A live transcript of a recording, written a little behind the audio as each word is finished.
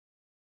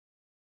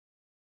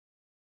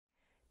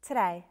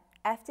Today,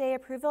 FDA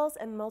approvals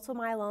in multiple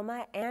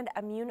myeloma and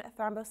immune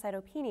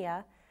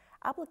thrombocytopenia,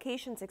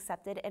 applications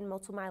accepted in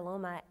multiple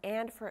myeloma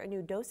and for a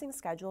new dosing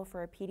schedule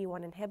for a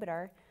PD-1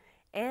 inhibitor,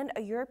 and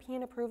a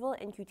European approval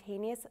in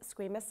cutaneous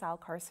squamous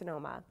cell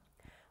carcinoma.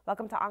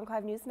 Welcome to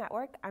Enclave News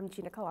Network. I'm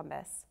Gina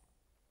Columbus.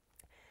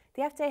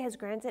 The FDA has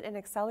granted an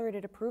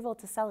accelerated approval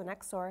to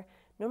selinexor,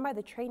 known by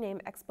the trade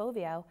name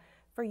Xpovio,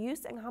 for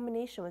use in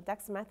combination with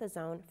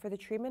dexamethasone for the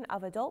treatment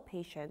of adult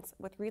patients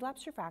with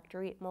relapsed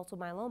refractory multiple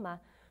myeloma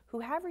who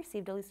have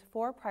received at least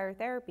 4 prior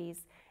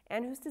therapies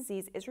and whose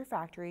disease is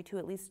refractory to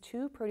at least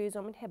 2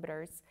 proteasome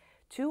inhibitors,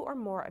 2 or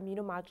more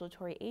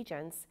immunomodulatory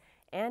agents,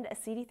 and a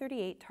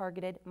CD38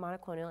 targeted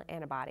monoclonal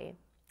antibody.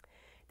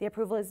 The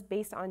approval is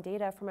based on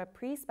data from a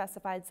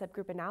pre-specified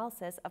subgroup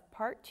analysis of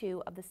Part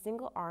 2 of the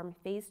single-arm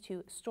Phase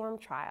 2 STORM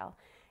trial,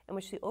 in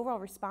which the overall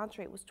response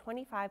rate was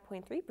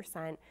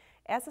 25.3%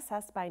 as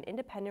assessed by an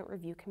independent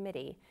review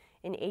committee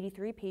in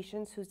 83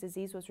 patients whose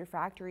disease was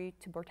refractory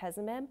to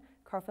bortezomib,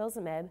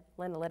 carfilzomib,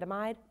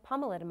 lenalidomide,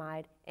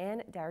 pomalidomide,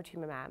 and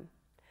daratumumab.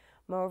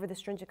 Moreover, the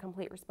stringent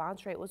complete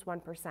response rate was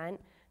 1%,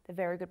 the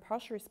very good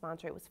partial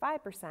response rate was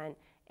 5%,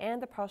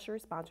 and the partial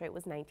response rate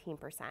was 19%.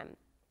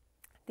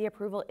 The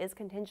approval is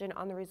contingent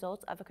on the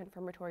results of a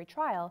confirmatory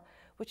trial,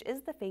 which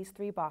is the Phase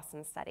 3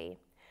 Boston study.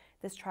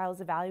 This trial is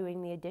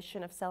evaluating the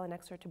addition of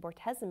selinexor to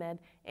bortezomib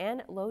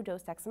and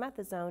low-dose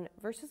dexamethasone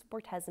versus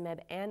bortezomib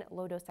and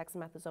low-dose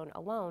dexamethasone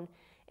alone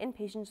in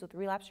patients with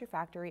relapsed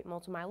refractory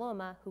multiple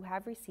myeloma who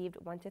have received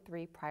 1 to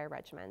 3 prior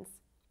regimens.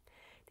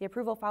 The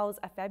approval follows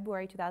a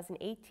February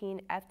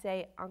 2018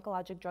 FDA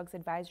Oncologic Drugs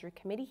Advisory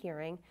Committee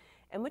hearing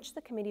in which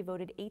the committee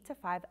voted 8 to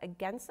 5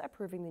 against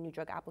approving the new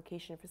drug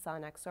application for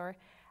selinexor,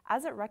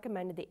 as it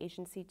recommended the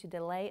agency to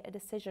delay a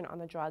decision on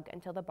the drug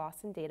until the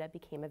Boston data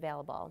became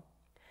available.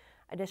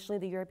 Additionally,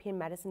 the European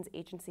Medicines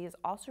Agency is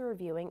also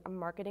reviewing a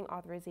marketing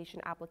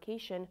authorization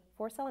application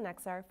for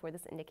selinexor for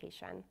this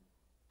indication.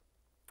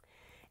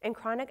 In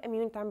chronic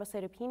immune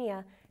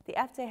thrombocytopenia, the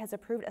FDA has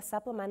approved a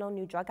supplemental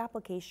new drug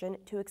application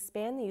to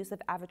expand the use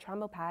of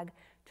avatrombopag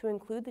to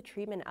include the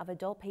treatment of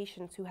adult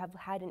patients who have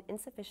had an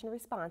insufficient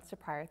response to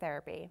prior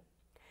therapy.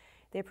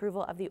 The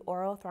approval of the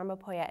oral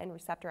thrombopoietin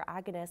receptor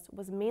agonist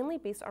was mainly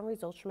based on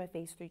results from a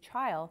Phase 3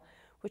 trial,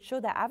 which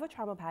showed that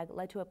avatrombopag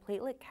led to a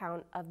platelet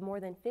count of more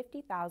than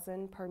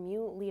 50,000 per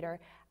ml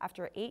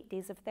after 8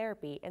 days of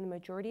therapy in the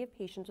majority of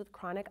patients with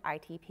chronic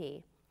ITP.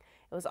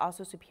 It was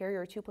also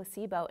superior to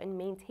placebo in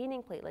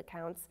maintaining platelet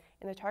counts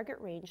in the target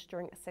range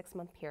during a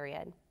 6-month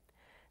period.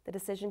 The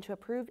decision to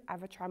approve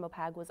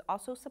avatrombopag was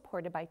also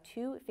supported by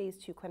 2 Phase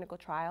 2 clinical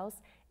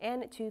trials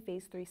and 2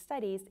 Phase 3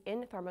 studies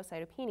in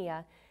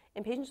thrombocytopenia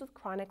in patients with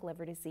chronic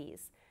liver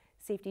disease.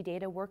 Safety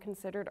data were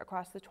considered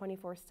across the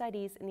 24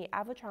 studies in the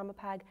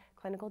avatrombopag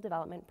clinical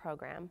development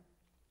program.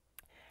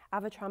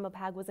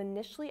 Avatrombopag was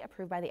initially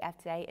approved by the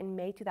FDA in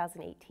May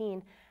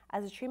 2018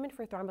 as a treatment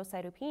for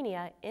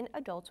thrombocytopenia in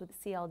adults with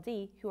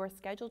CLD who are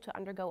scheduled to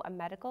undergo a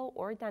medical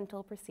or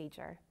dental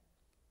procedure.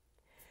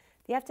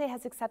 The FDA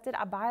has accepted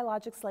a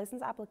biologics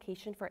license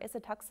application for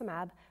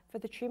isatuximab for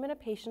the treatment of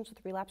patients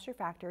with relapsed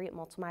refractory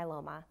multiple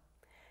myeloma.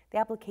 The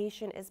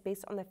application is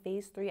based on the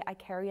Phase 3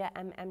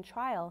 ICARIA-MM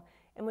trial,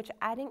 in which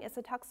adding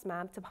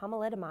isatuximab to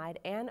pomalidomide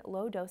and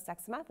low-dose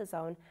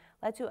dexamethasone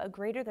led to a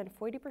greater than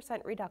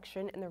 40%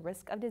 reduction in the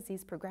risk of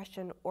disease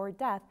progression or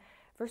death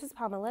versus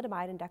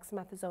pomalidomide and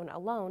dexamethasone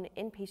alone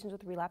in patients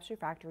with relapsed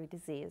refractory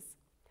disease.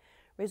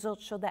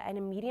 Results showed that at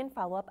a median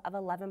follow-up of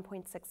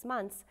 11.6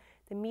 months,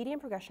 the median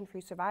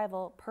progression-free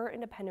survival per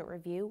independent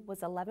review was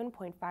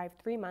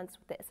 11.53 months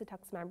with the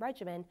isatuximab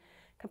regimen,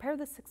 compared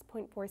with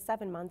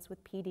 6.47 months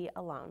with PD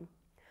alone.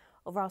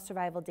 Overall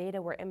survival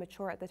data were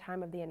immature at the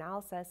time of the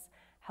analysis.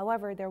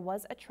 However, there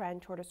was a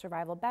trend toward a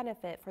survival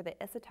benefit for the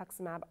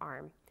isatuximab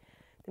arm.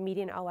 The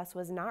median OS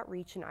was not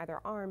reached in either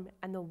arm,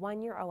 and the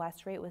 1-year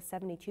OS rate was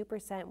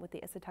 72% with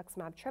the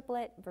isatuximab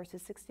triplet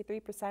versus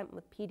 63%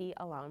 with PD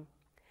alone.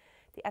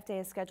 The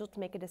FDA is scheduled to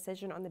make a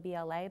decision on the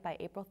BLA by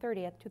April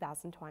 30th,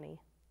 2020.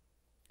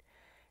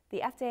 The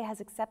FDA has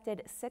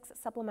accepted 6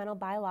 supplemental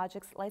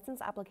biologics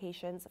license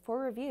applications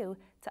for review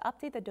to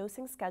update the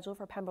dosing schedule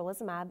for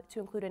pembrolizumab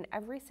to include an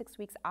every 6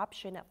 weeks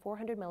option at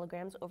 400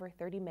 milligrams over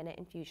 30-minute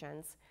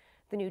infusions.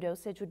 The new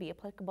dosage would be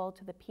applicable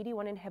to the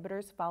PD-1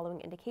 inhibitors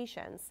following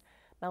indications: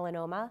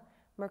 melanoma,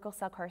 Merkel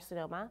cell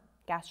carcinoma,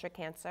 gastric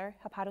cancer,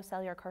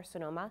 hepatocellular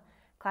carcinoma,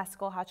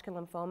 classical Hodgkin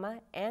lymphoma,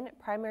 and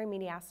primary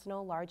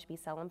mediastinal large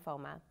B-cell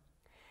lymphoma.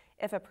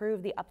 If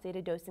approved, the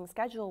updated dosing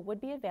schedule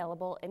would be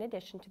available in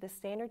addition to the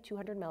standard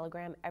 200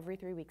 milligram every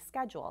 3-week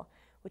schedule,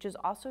 which is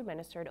also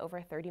administered over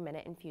a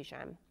 30-minute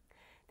infusion.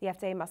 The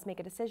FDA must make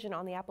a decision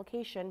on the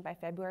application by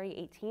February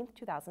 18,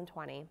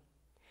 2020.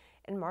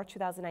 In March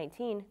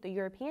 2019, the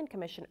European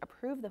Commission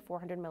approved the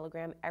 400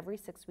 milligram every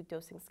 6-week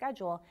dosing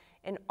schedule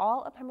in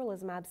all of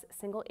pembrolizumab's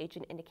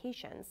single-agent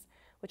indications,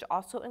 which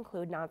also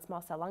include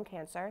non-small cell lung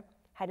cancer,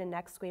 head and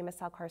neck squamous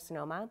cell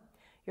carcinoma,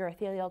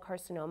 urothelial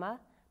carcinoma,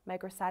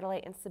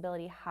 microsatellite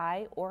instability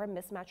high or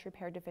mismatch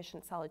repair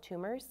deficient solid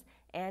tumors,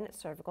 and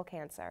cervical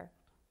cancer.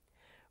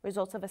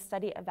 Results of a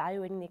study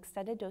evaluating the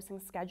extended dosing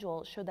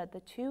schedule showed that the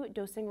two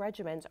dosing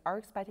regimens are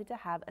expected to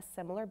have a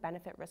similar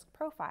benefit-risk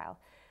profile,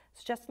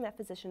 suggesting that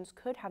physicians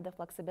could have the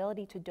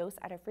flexibility to dose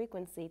at a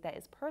frequency that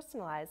is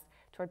personalized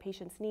toward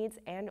patients' needs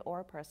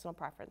and/or personal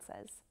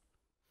preferences.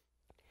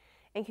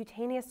 In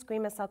cutaneous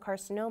squamous cell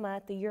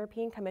carcinoma, the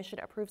European Commission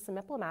approved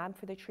cemiplimab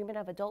for the treatment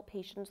of adult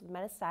patients with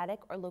metastatic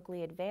or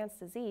locally advanced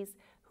disease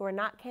who are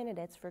not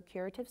candidates for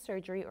curative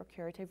surgery or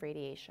curative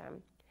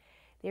radiation.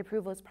 The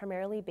approval is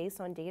primarily based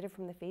on data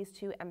from the Phase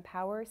 2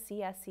 Empower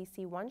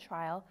CSCC1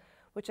 trial,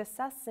 which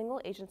assessed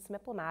single-agent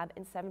cemiplimab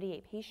in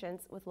 78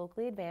 patients with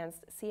locally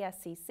advanced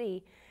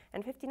CSCC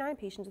and 59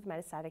 patients with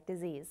metastatic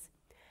disease.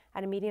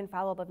 At a median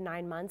follow-up of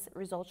 9 months,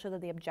 results show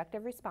that the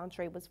objective response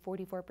rate was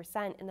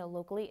 44% in the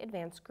locally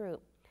advanced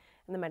group.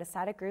 In the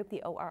metastatic group,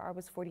 the ORR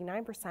was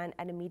 49%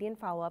 at a median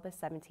follow-up of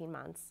 17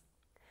 months.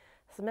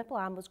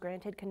 Cemiplimab was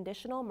granted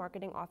conditional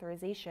marketing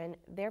authorization,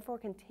 therefore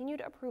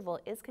continued approval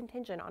is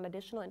contingent on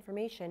additional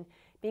information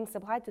being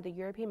supplied to the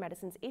European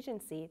Medicines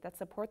Agency that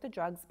support the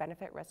drug's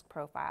benefit-risk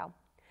profile.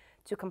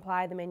 To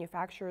comply, the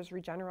manufacturers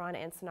Regeneron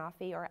and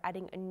Sanofi are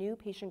adding a new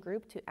patient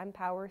group to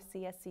Empower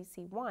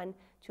CSCC1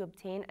 to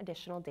obtain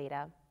additional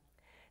data.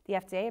 The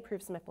FDA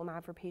approved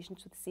cemiplimab for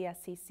patients with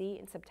CSCC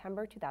in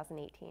September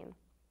 2018.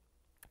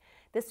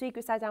 This week,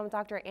 we sat down with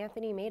Dr.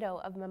 Anthony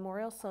Mato of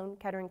Memorial Sloan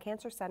Kettering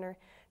Cancer Center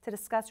to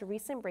discuss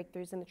recent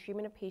breakthroughs in the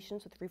treatment of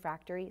patients with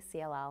refractory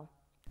CLL.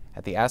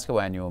 At the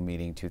ASCO annual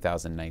meeting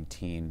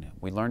 2019,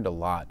 we learned a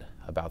lot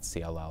about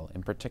CLL,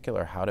 in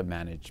particular how to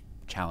manage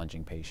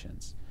challenging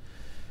patients.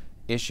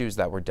 Issues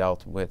that were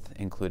dealt with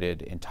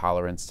included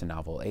intolerance to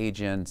novel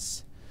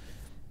agents,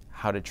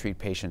 how to treat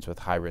patients with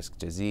high-risk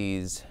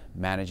disease,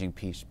 managing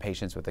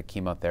patients with a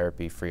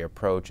chemotherapy-free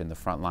approach in the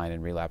frontline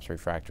and relapse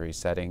refractory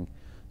setting.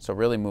 So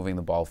really moving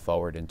the ball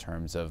forward in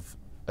terms of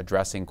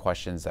addressing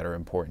questions that are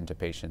important to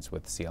patients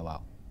with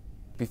CLL.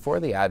 Before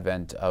the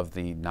advent of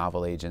the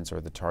novel agents or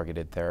the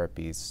targeted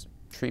therapies,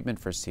 treatment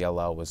for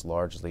CLL was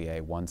largely a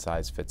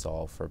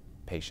one-size-fits-all for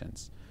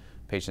patients.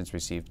 Patients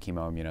received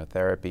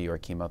chemoimmunotherapy or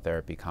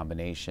chemotherapy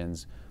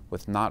combinations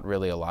with not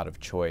really a lot of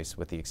choice,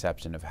 with the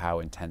exception of how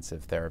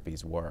intensive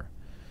therapies were.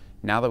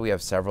 Now that we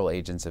have several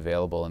agents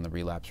available in the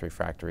relapse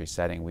refractory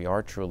setting, we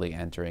are truly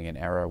entering an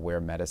era where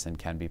medicine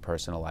can be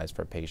personalized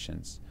for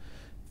patients.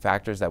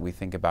 Factors that we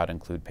think about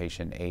include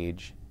patient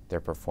age, their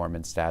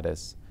performance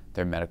status,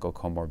 their medical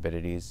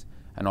comorbidities,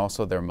 and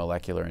also their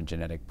molecular and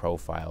genetic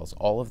profiles.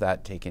 All of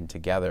that taken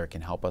together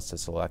can help us to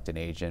select an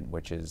agent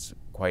which is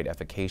quite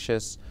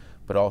efficacious,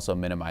 but also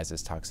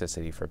minimizes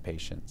toxicity for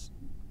patients.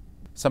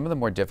 Some of the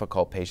more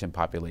difficult patient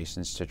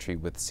populations to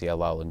treat with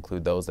CLL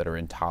include those that are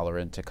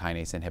intolerant to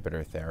kinase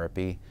inhibitor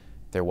therapy.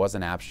 There was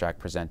an abstract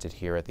presented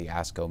here at the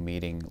ASCO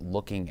meeting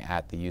looking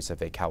at the use of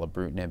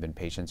acalabrutinib in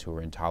patients who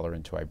were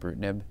intolerant to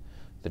ibrutinib.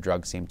 The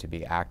drug seemed to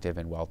be active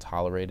and well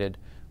tolerated.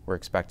 We're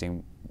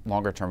expecting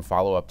longer-term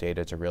follow-up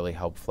data to really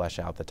help flesh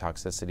out the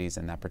toxicities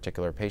in that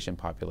particular patient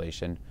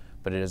population,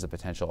 but it is a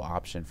potential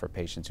option for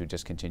patients who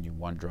discontinue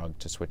one drug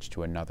to switch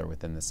to another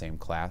within the same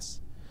class.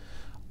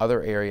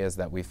 Other areas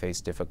that we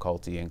face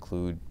difficulty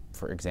include,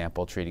 for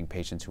example, treating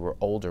patients who are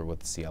older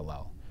with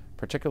CLL,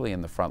 particularly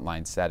in the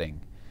frontline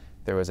setting.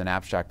 There was an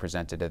abstract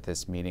presented at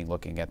this meeting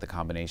looking at the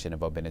combination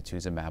of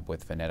obinutuzumab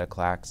with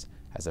venetoclax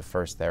as a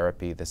first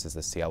therapy. This is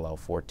the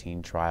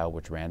CLL-14 trial,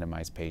 which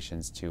randomized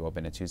patients to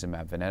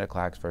obinutuzumab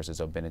venetoclax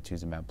versus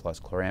obinutuzumab plus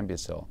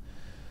chlorambucil.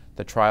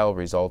 The trial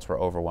results were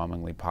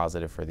overwhelmingly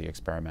positive for the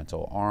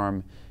experimental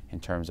arm in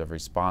terms of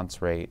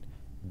response rate,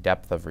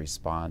 depth of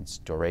response,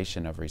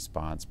 duration of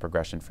response,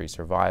 progression-free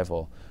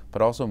survival,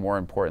 but also more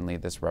importantly,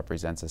 this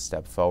represents a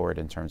step forward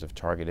in terms of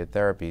targeted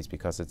therapies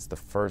because it's the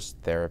first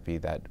therapy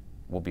that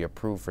will be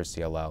approved for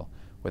CLL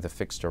with a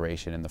fixed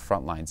duration in the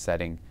frontline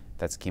setting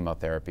that's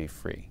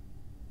chemotherapy-free.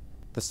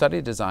 The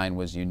study design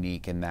was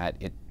unique in that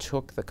it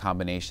took the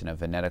combination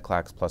of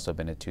venetoclax plus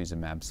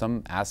obinutuzumab.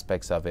 Some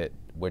aspects of it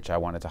which I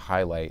wanted to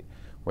highlight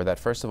were that,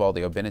 first of all,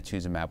 the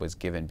obinutuzumab was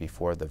given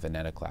before the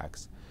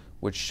venetoclax,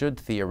 which should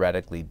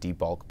theoretically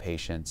debulk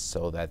patients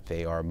so that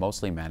they are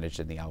mostly managed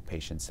in the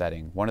outpatient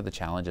setting. One of the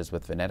challenges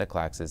with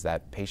venetoclax is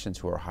that patients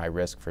who are high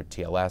risk for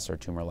TLS or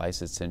tumor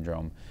lysis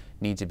syndrome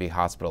need to be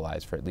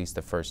hospitalized for at least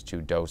the first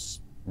 2 dose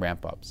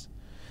ramp-ups.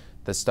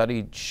 The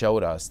study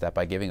showed us that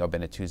by giving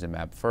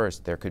obinutuzumab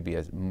first, there could be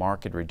a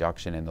marked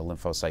reduction in the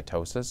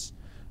lymphocytosis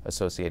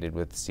associated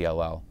with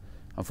CLL.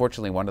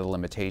 Unfortunately, one of the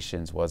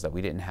limitations was that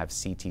we didn't have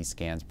CT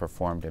scans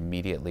performed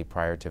immediately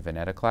prior to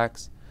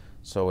venetoclax,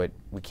 so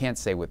we can't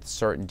say with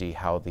certainty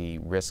how the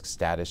risk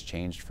status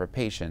changed for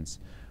patients,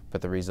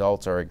 but the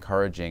results are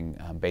encouraging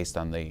based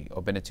on the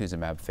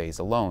obinutuzumab phase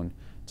alone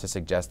to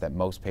suggest that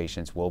most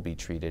patients will be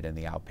treated in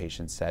the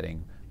outpatient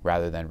setting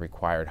rather than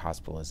required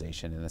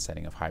hospitalization in the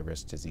setting of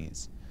high-risk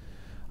disease.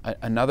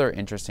 Another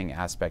interesting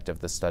aspect of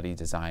the study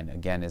design,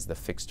 again, is the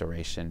fixed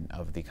duration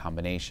of the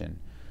combination.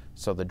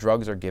 So the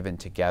drugs are given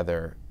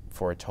together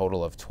for a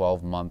total of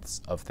 12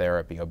 months of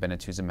therapy,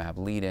 obinutuzumab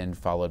lead-in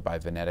followed by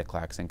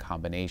venetoclax in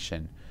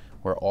combination,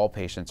 where all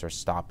patients are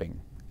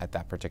stopping at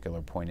that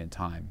particular point in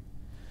time.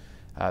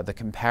 The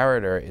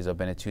comparator is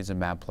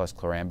obinutuzumab plus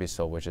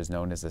chlorambucil, which is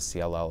known as the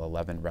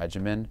CLL-11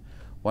 regimen.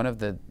 One of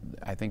the,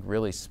 I think,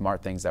 really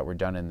smart things that were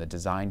done in the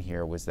design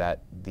here was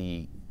that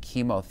the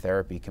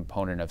chemotherapy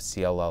component of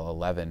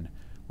CLL-11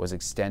 was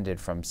extended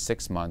from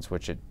 6 months,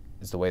 which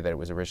is the way that it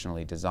was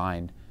originally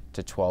designed,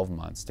 to 12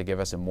 months to give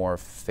us a more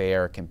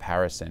fair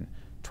comparison.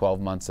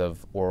 12 months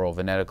of oral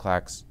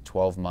venetoclax,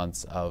 12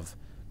 months of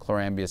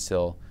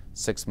chlorambucil,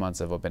 6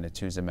 months of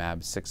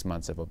obinutuzumab, 6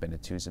 months of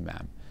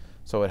obinutuzumab.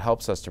 So it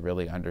helps us to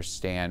really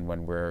understand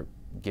when we're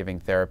giving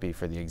therapy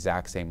for the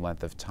exact same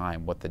length of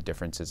time what the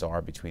differences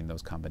are between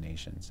those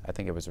combinations. I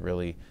think it was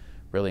really,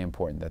 really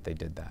important that they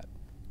did that.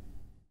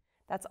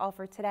 That's all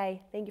for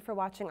today. Thank you for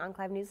watching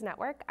Enclave News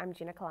Network. I'm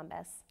Gina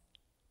Columbus.